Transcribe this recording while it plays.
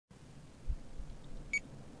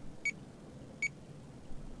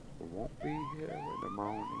won't be here when the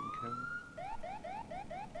morning comes.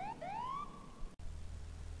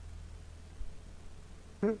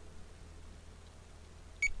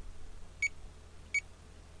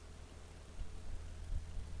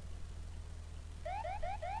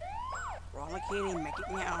 Roller kitty, make it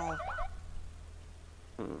meow.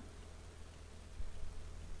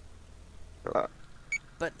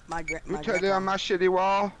 But my You tear down my shitty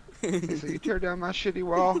wall? He said, you tear down my shitty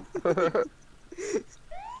wall?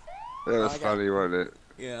 That was funny, wasn't it?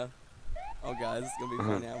 Yeah. Oh guys, it's gonna be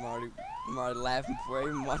funny. I'm already laughing before I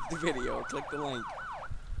even watch the video. Click the link.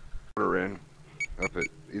 Order in up at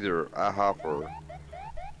either IHOP or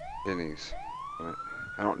Denny's. But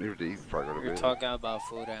I don't need to eat before I go to bed. You're talking about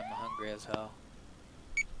food. I'm hungry as hell.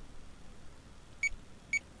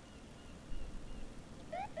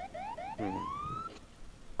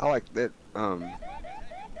 I like that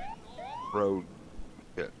road,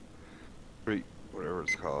 street, whatever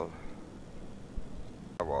it's called.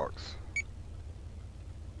 Sidewalks.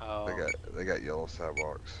 Oh. They got yellow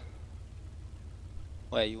sidewalks.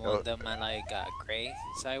 Wait, you want them on like a gray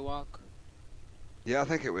sidewalk? Yeah, I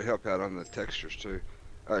think it would help out on the textures too.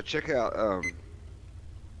 Check out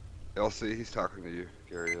LC. He's talking to you.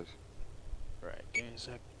 Gary is. Right. Give me a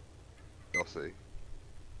sec. LC.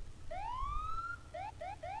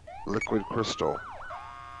 Liquid Crystal.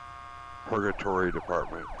 Purgatory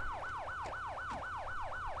Department.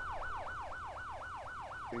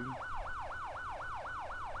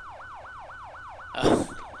 Oh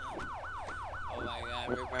my god,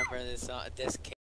 remember this